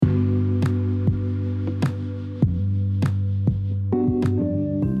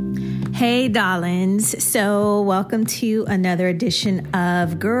Hey, darlings. So welcome to another edition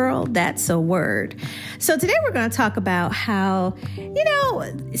of Girl, That's a Word. So today we're going to talk about how,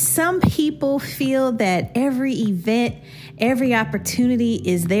 some people feel that every event, every opportunity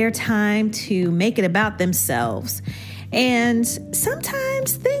is their time to make it about themselves. And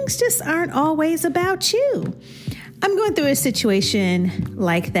sometimes things just aren't always about you. I'm going through a situation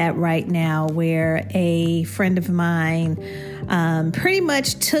like that right now where a friend of mine pretty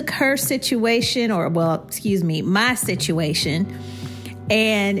much took her situation, my situation,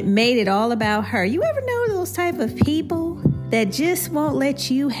 and made it all about her. You ever know those type of people that just won't let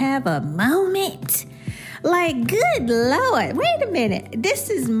you have a moment? Like, good Lord, wait a minute.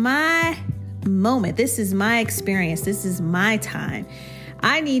 This is my moment. This is my experience. This is my time.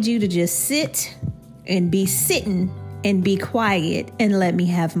 I need you to just sit and be sitting and be quiet and let me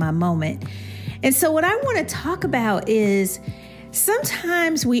have my moment. And so what I want to talk about is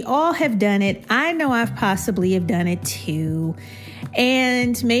sometimes we all have done it. I know I've possibly have done it too.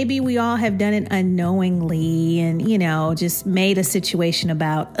 And maybe we all have done it unknowingly and, just made a situation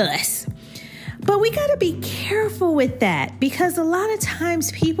about us. But we got to be careful with that because a lot of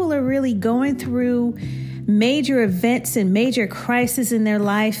times people are really going through major events and major crises in their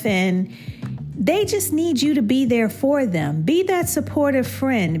life, and they just need you to be there for them. Be that supportive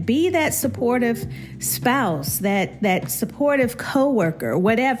friend, be that supportive spouse, that supportive coworker,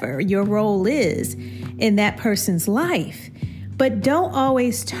 whatever your role is in that person's life. But don't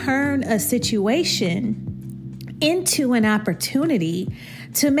always turn a situation into an opportunity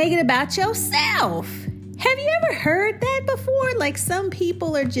to make it about yourself. Have you ever heard that before? Like some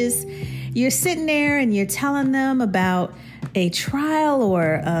people are just, you're sitting there and you're telling them about a trial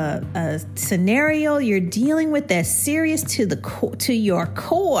or a scenario you're dealing with that's serious to your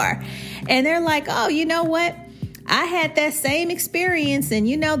core. And they're like, oh, you know what? I had that same experience and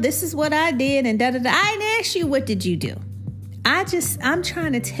this is what I did and da-da-da. I didn't ask you, what did you do? I'm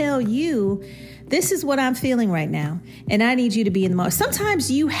trying to tell you, this is what I'm feeling right now. And I need you to be in the moment.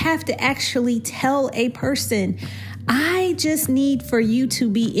 Sometimes you have to actually tell a person, I just need for you to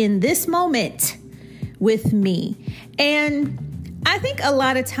be in this moment with me. And I think a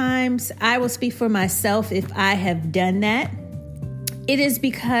lot of times, I will speak for myself if I have done that. It is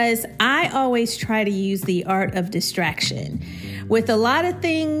because I always try to use the art of distraction. With a lot of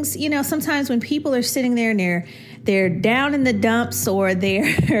things, sometimes when people are sitting there and they're down in the dumps or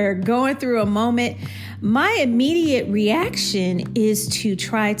they're going through a moment, my immediate reaction is to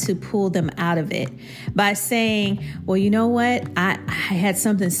try to pull them out of it by saying, well, you know what? I had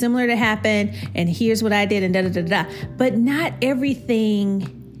something similar to happen and here's what I did and da-da-da-da. But not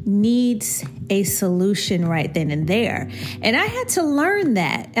everything needs a solution right then and there. And I had to learn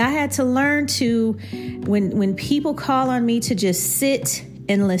that. I had to learn to, when people call on me, to just sit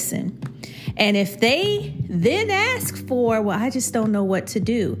and listen. And if they then ask for, well, I just don't know what to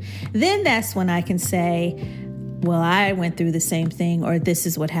do, then that's when I can say, well, I went through the same thing, or this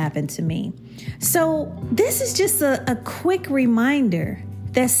is what happened to me. So this is just a quick reminder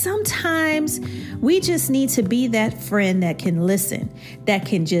that sometimes we just need to be that friend that can listen, that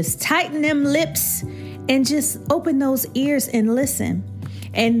can just tighten them lips and just open those ears and listen,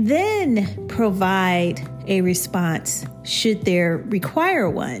 and then provide a response should there require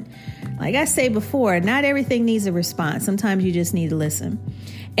one. Like I say before, not everything needs a response. Sometimes you just need to listen.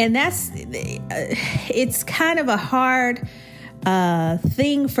 And it's kind of a hard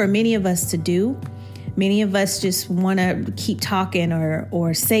thing for many of us to do. Many of us just want to keep talking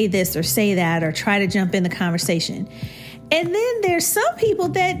or say this or say that or try to jump in the conversation. And then there's some people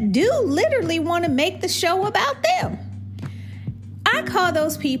that do literally want to make the show about them. I call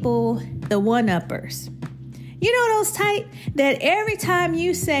those people the one-uppers. Those type that every time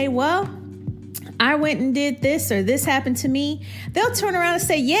you say, well, I went and did this or this happened to me, they'll turn around and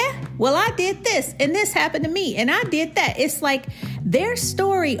say, yeah, well, I did this and this happened to me and I did that. It's like their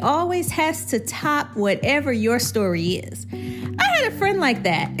story always has to top whatever your story is. I had a friend like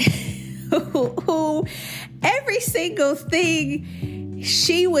that who every single thing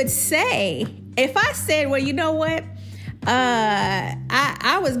she would say, if I said, well, you know what?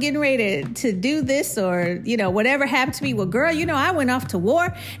 I was getting ready to do this or, whatever happened to me. Well, girl, I went off to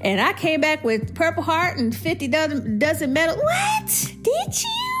war and I came back with Purple Heart and 50 dozen medals. What? Did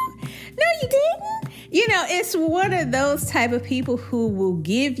you? No, you didn't. It's one of those type of people who will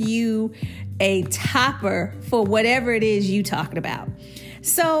give you a topper for whatever it is you talking about.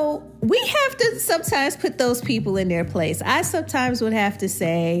 So we have to sometimes put those people in their place. I sometimes would have to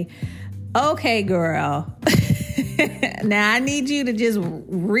say, okay, girl, now I need you to just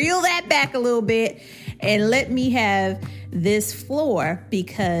reel that back a little bit and let me have this floor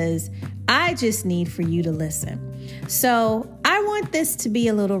because I just need for you to listen. So I want this to be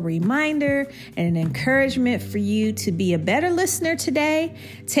a little reminder and an encouragement for you to be a better listener today.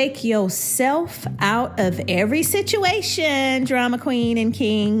 Take yourself out of every situation, drama queen and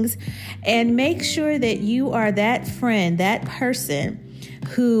kings, and make sure that you are that friend, that person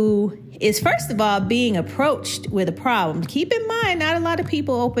who is, first of all, being approached with a problem. Keep in mind, not a lot of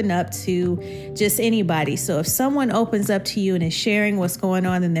people open up to just anybody. So if someone opens up to you and is sharing what's going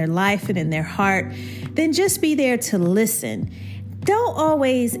on in their life and in their heart, then just be there to listen. Don't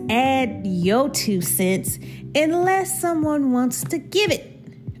always add your 2 cents unless someone wants to give it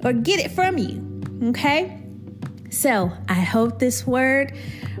or get it from you. Okay? So I hope this word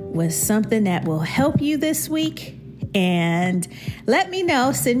was something that will help you this week. And let me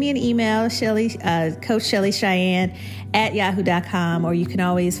know. Send me an email, Coach Shelly Cheyenne at yahoo.com, or you can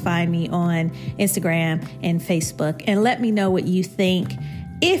always find me on Instagram and Facebook, and let me know what you think.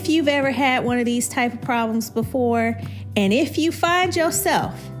 If you've ever had one of these type of problems before, and if you find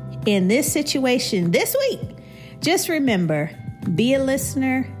yourself in this situation this week, just remember, be a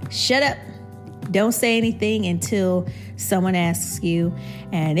listener, shut up. Don't say anything until someone asks you.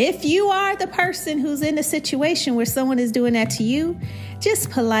 And if you are the person who's in a situation where someone is doing that to you, just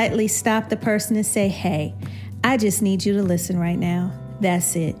politely stop the person and say, hey, I just need you to listen right now.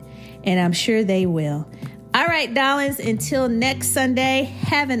 That's it. And I'm sure they will. All right, darlings, until next Sunday,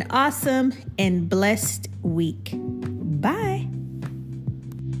 have an awesome and blessed week. Bye.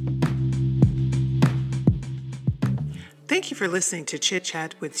 Thank you for listening to Chit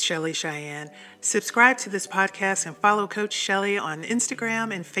Chat with Shelly Cheyenne. Subscribe to this podcast and follow Coach Shelly on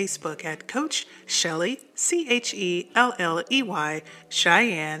Instagram and Facebook at Coach Shelly, Chelley, Cheyenne,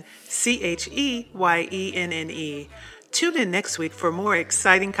 Cheyenne. Tune in next week for more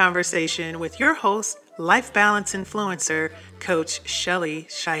exciting conversation with your host, life balance influencer, Coach Shelly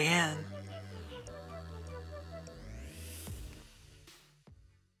Cheyenne.